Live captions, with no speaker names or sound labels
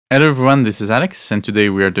Hello everyone, this is Alex, and today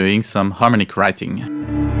we are doing some harmonic writing.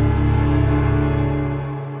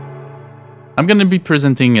 I'm gonna be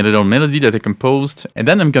presenting a little melody that I composed, and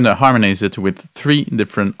then I'm gonna harmonize it with 3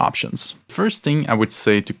 different options. First thing I would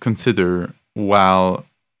say to consider while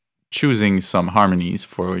choosing some harmonies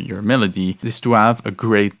for your melody is to have a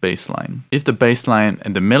great bass line. If the bass line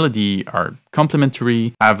and the melody are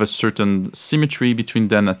complementary, have a certain symmetry between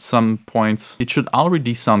them at some points, it should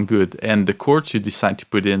already sound good, and the chords you decide to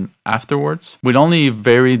put in afterwards will only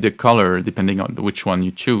vary the color depending on which one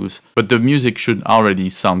you choose, but the music should already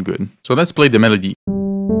sound good. So let's play the melody.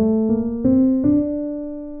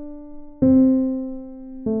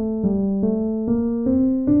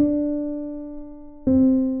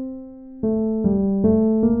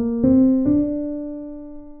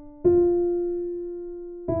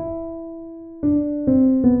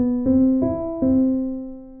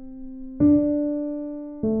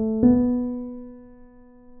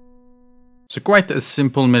 So quite a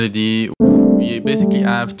simple melody. We basically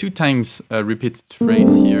have 2 times a repeated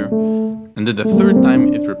phrase here, and then the 3rd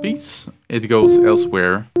time it repeats, it goes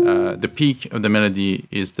elsewhere. The peak of the melody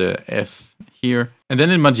is the F here, and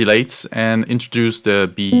then it modulates and introduces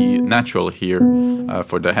the B natural here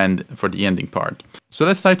for the ending part. So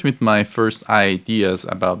let's start with my first ideas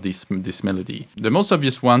about this melody. The most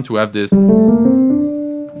obvious one to have this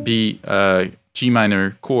be a G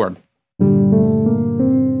minor chord,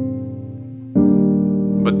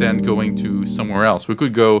 but then going to somewhere else. We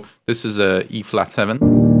could go, this is a E flat 7,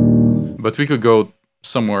 but we could go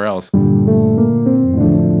somewhere else.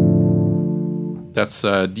 That's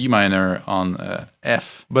D minor on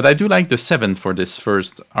F. But I do like the 7 for this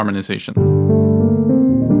first harmonization.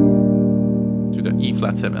 To the E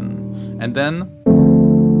flat 7. And then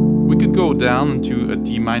we could go down to a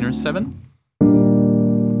D minor 7.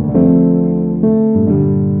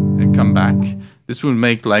 And come back. This would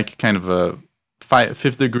make like kind of a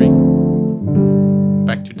 5th degree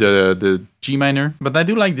back to the G minor, but I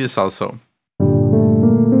do like this also.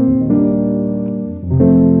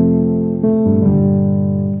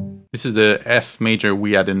 This is the F major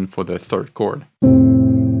we add in for the 3rd chord,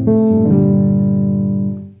 and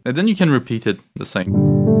then you can repeat it the same.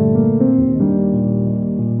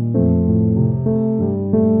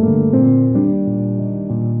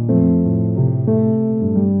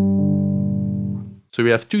 So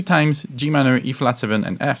we have 2 times G minor, E flat 7,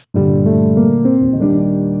 and F.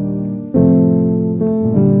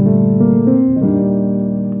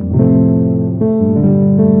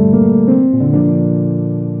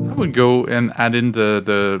 I would go and add in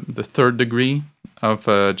the 3rd degree of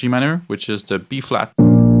G minor, which is the B flat.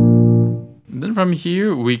 And then from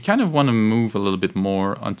here, we kind of want to move a little bit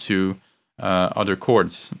more onto other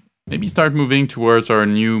chords. Maybe start moving towards our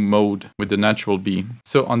new mode with the natural B.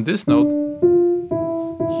 So on this note,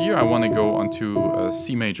 here I want to go onto a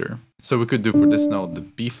C major. So we could do for this note the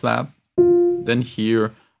B flat, then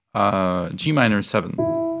here G minor 7,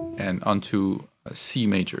 and onto a C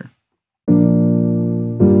major.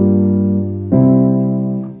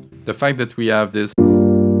 The fact that we have this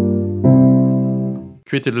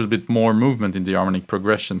create a little bit more movement in the harmonic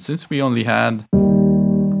progression, since we only had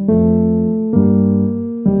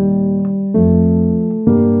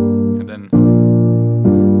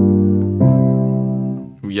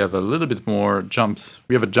we have a little bit more jumps.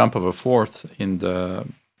 We have a jump of a 4th in the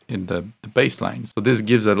bass line. So this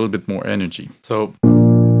gives a little bit more energy. So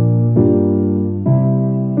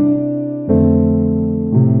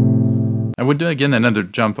I would do again another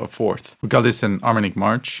jump of 4th. We call this an harmonic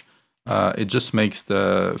march. It just makes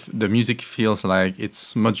the music feels like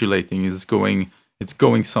it's modulating, it's going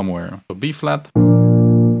somewhere. So B flat,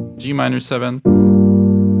 G minor 7,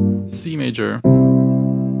 C major,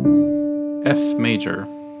 F major.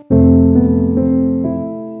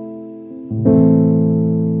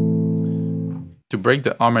 To break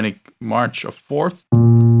the harmonic march of 4th,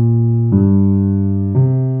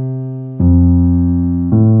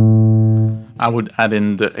 I would add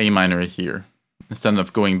in the A minor here, instead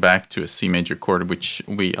of going back to a C major chord, which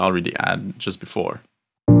we already had just before.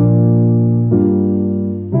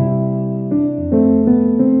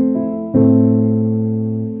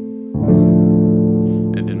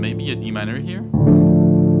 And then maybe a D minor here.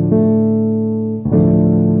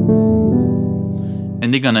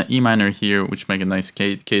 Ending on an E minor here, which make a nice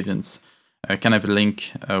cadence, kind of a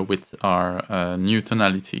link with our new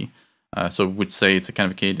tonality. So we'd say it's a kind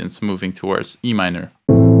of a cadence moving towards E minor.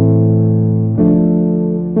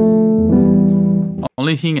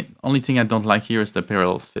 Only thing I don't like here is the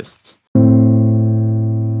parallel fifths.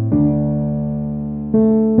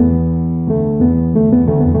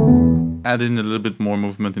 Add in a little bit more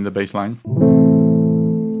movement in the bass line.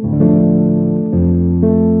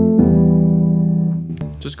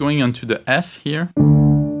 Just going on to the F here.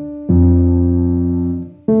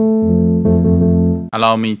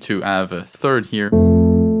 Allow me to have a third here.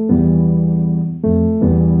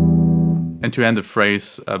 And to end the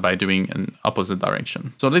phrase by doing an opposite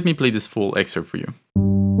direction. So let me play this full excerpt for you.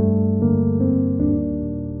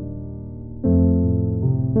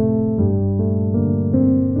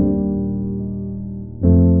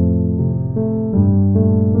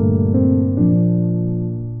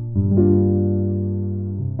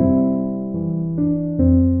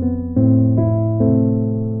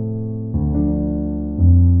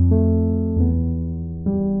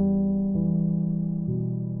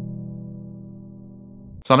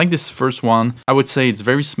 So I like this first one. I would say it's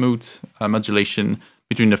very smooth modulation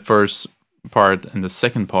between the first part and the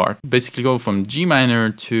second part. Basically go from G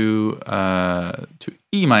minor to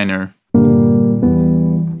E minor,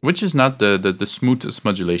 which is not the smoothest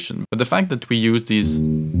modulation. But the fact that we use these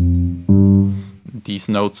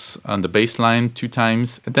notes on the bass line 2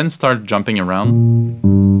 times and then start jumping around,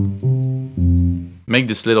 make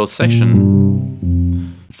this little section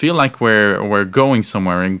feel like we're going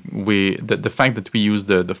somewhere, and the fact that we use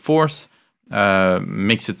the fourth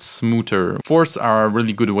makes it smoother. Fourths are a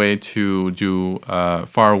really good way to do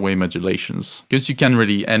far away modulations because you can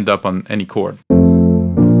really end up on any chord.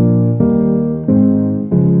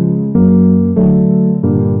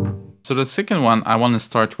 So the second one, I want to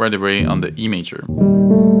start right away on the E major.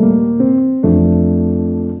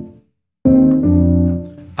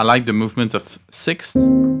 I like the movement of sixth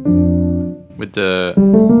with the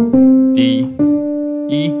D,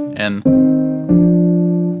 E, and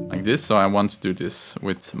like this. So I want to do this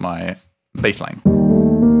with my bass line.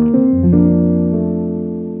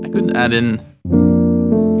 I could add in a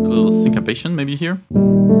little syncopation maybe here.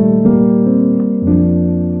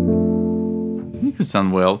 It could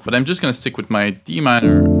sound well, but I'm just gonna stick with my D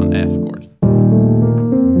minor on F chord.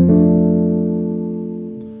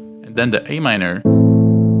 And then the A minor.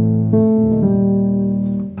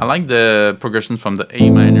 I like the progression from the A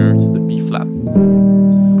minor to the B flat.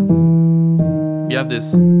 We have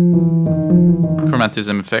this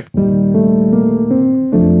chromatism effect.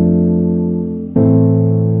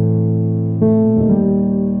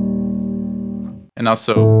 And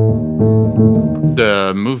also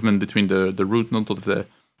the movement between the root note of the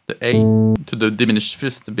A to the diminished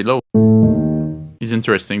fifth below is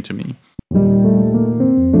interesting to me.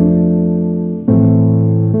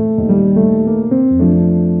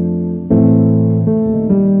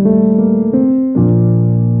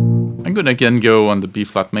 I'm gonna again go on the B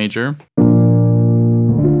flat major.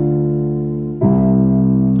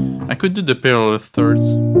 I could do the parallel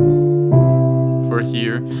thirds for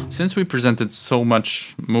here, since we presented so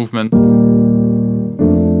much movement.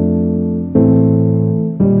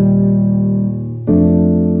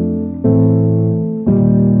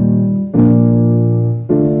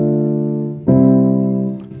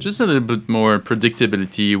 Just a little bit more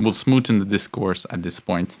predictability will smoothen the discourse at this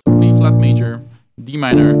point. B flat major, D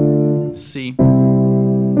minor, C.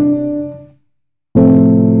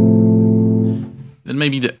 Then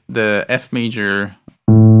maybe the F major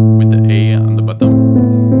with the A on the bottom.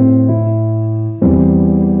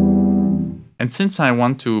 And since I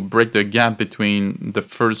want to break the gap between the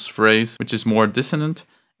first phrase, which is more dissonant,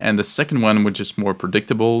 and the second one, which is more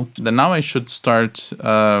predictable, then now I should start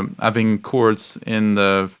having chords in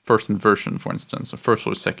the first inversion, for instance, or first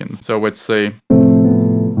or second. So let's say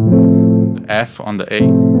the F on the A,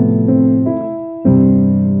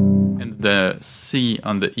 and the C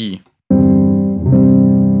on the E.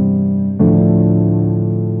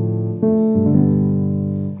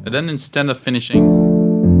 And then instead of finishing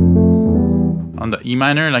on the E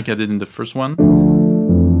minor like I did in the first one,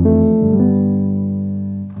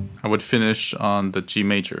 I would finish on the G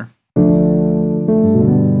major,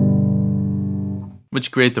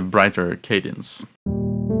 which creates a brighter cadence.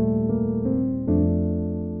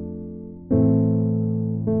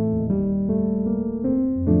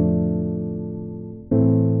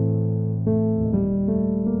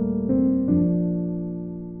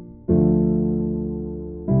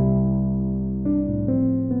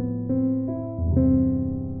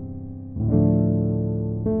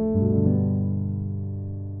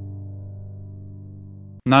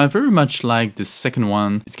 Now I very much like this second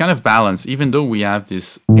one. It's kind of balanced, even though we have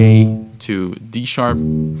this A to D sharp,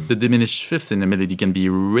 the diminished fifth in the melody can be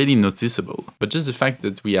really noticeable. But just the fact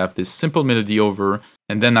that we have this simple melody over,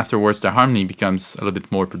 and then afterwards the harmony becomes a little bit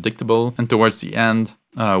more predictable. And towards the end,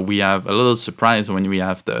 we have a little surprise when we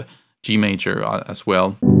have the G major as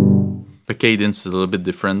well. The cadence is a little bit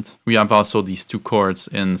different. We have also these two chords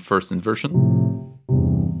in first inversion.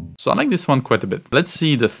 So I like this one quite a bit. Let's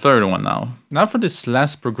see the third one now. Now for this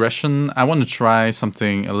last progression, I want to try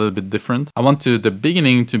something a little bit different. I want the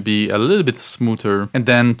beginning to be a little bit smoother and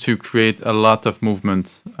then to create a lot of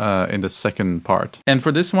movement in the second part. And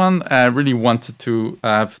for this one, I really wanted to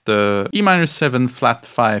have the E minor 7 flat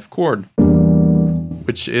 5 chord,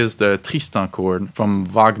 which is the Tristan chord from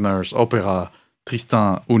Wagner's opera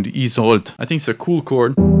Tristan und Isolde. I think it's a cool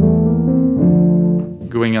chord.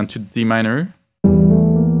 Going on to D minor.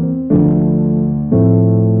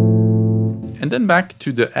 And then back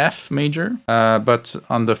to the F major, but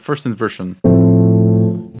on the first inversion.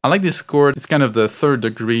 I like this chord. It's kind of the third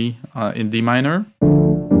degree in D minor.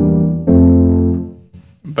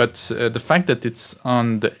 But the fact that it's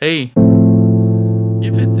on the A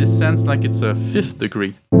gives it this sense like it's a fifth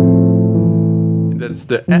degree. That's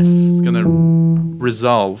the F is gonna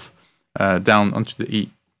resolve down onto the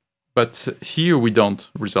E. But here we don't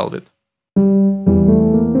resolve it.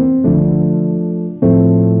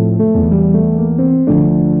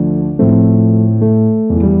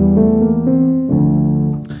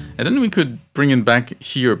 And then we could bring it back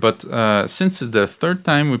here, but since it's the third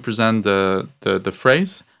time we present the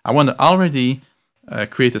phrase, I want to already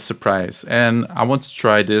create a surprise. And I want to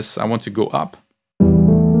try this. I want to go up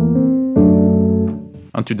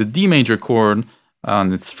onto the D major chord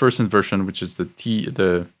on its first inversion, which is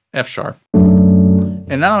the F sharp.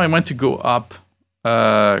 And now I want to go up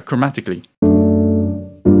chromatically.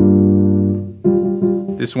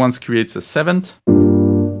 This one creates a seventh.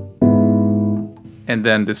 And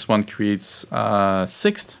then this one creates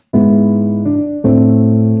sixth.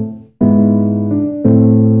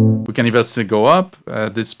 We can even still go up.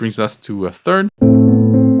 This brings us to a third.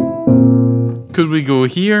 Could we go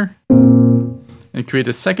here and create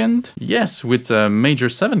a second? Yes, with a major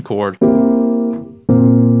 7 chord.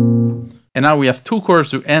 And now we have 2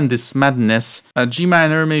 chords to end this madness. A G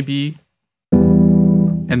minor maybe,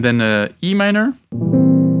 and then a E minor.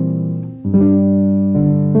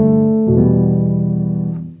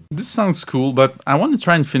 This sounds cool, but I want to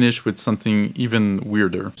try and finish with something even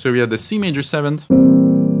weirder. So we have the C major 7th,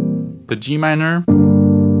 the G minor.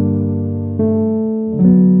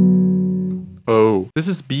 Oh, this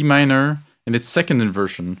is B minor in its second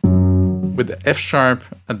inversion with the F sharp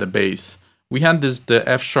at the base. We had the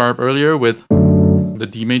F sharp earlier with the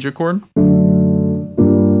D major chord.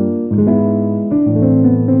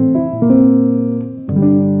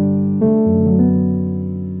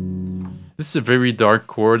 This is a very dark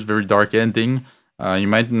chord, very dark ending. You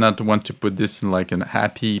might not want to put this in like a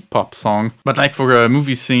happy pop song, but like for a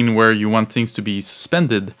movie scene where you want things to be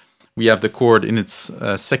suspended, we have the chord in its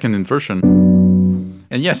second inversion.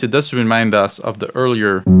 And yes, it does remind us of the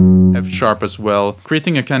earlier F sharp as well,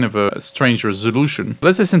 creating a kind of a strange resolution.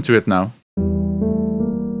 Let's listen to it now.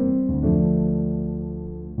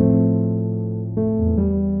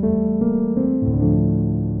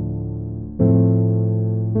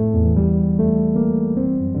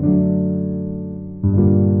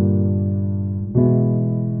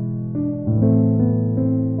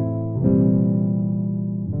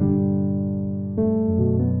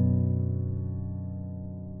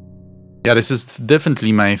 Yeah, this is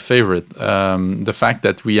definitely my favorite. The fact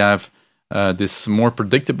that we have this more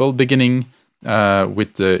predictable beginning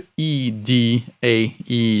with the E, D,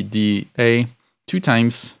 A 2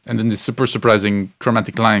 times, and then this super surprising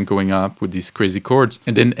chromatic line going up with these crazy chords,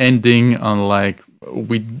 and then ending on like,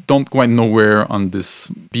 we don't quite know where on this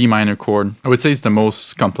B minor chord. I would say it's the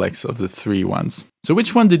most complex of the 3 ones. So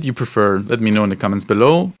which one did you prefer? Let me know in the comments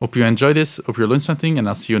below. Hope you enjoyed this, hope you learned something, and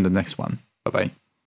I'll see you in the next one. Bye-bye.